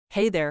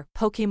Hey there,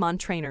 Pokémon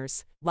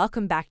trainers!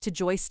 Welcome back to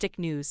Joystick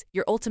News,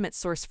 your ultimate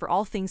source for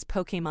all things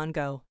Pokémon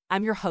Go.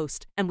 I'm your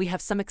host, and we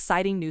have some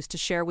exciting news to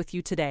share with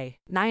you today.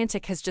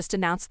 Niantic has just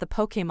announced the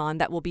Pokémon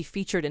that will be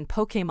featured in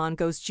Pokémon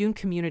Go's June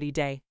Community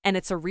Day, and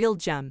it's a real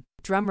gem.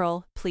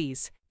 Drumroll,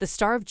 please. The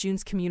star of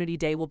June's Community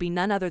Day will be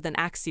none other than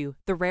Axew,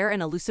 the rare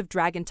and elusive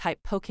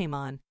Dragon-type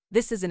Pokémon.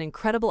 This is an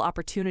incredible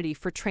opportunity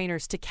for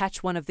trainers to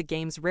catch one of the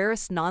game's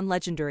rarest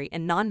non-legendary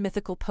and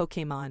non-mythical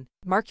Pokémon.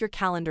 Mark your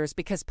calendars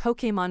because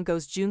Pokémon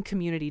Go's June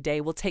Community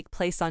Day will take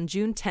place on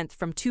June 10th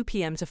from 2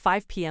 p.m. to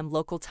 5 p.m.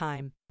 local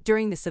time.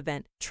 During this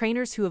event,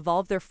 trainers who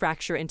evolve their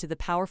Fracture into the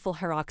powerful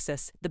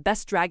Haroxus, the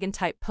best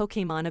Dragon-type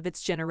Pokémon of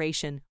its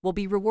generation, will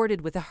be rewarded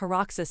with a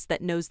Haroxus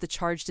that knows the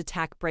charged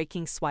attack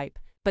breaking swipe.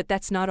 But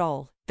that's not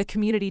all. The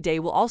Community Day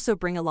will also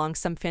bring along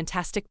some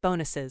fantastic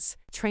bonuses.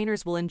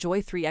 Trainers will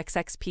enjoy 3x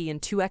XP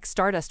and 2x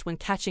Stardust when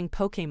catching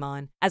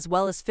Pokémon, as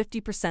well as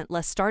 50%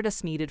 less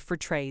Stardust needed for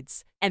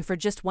trades. And for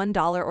just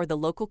 $1 or the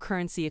local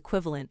currency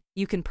equivalent,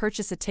 you can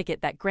purchase a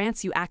ticket that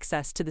grants you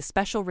access to the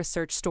special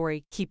research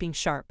story, Keeping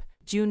Sharp.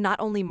 June not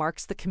only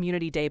marks the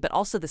Community Day but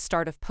also the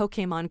start of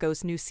Pokémon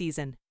Go's new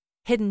season.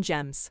 Hidden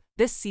Gems.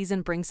 This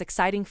season brings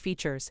exciting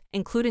features,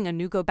 including a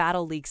new Go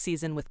Battle League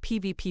season with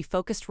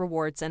PvP-focused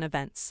rewards and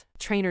events.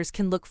 Trainers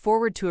can look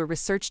forward to a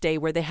research day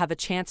where they have a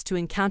chance to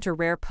encounter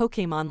rare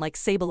Pokémon like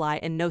Sableye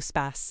and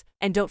Nosepass.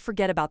 And don't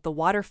forget about the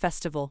Water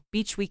Festival,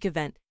 Beach Week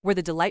event, where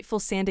the delightful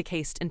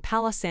Sandicast and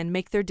Palossand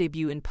make their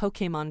debut in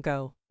Pokémon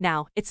Go.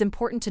 Now, it's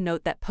important to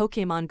note that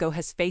Pokémon Go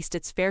has faced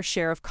its fair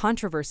share of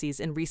controversies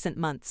in recent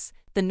months.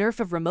 The nerf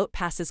of remote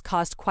passes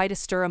caused quite a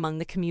stir among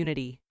the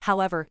community.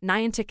 However,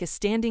 Niantic is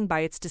standing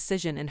by its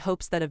decision and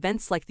hopes that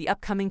events like the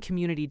upcoming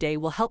Community Day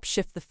will help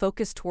shift the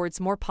focus towards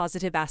more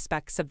positive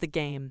aspects of the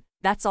game.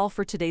 That's all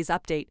for today's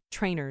update,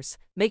 trainers.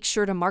 Make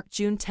sure to mark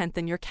June 10th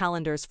in your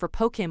calendars for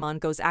Pokémon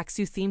Go's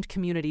Axew-themed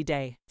Community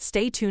Day.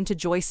 Stay tuned to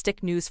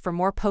Joystick News for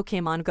more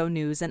Pokémon Go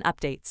news and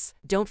updates.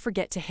 Don't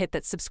forget to hit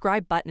that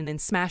subscribe button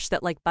and smash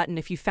that like button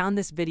if you found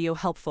this video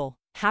helpful.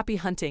 Happy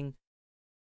hunting!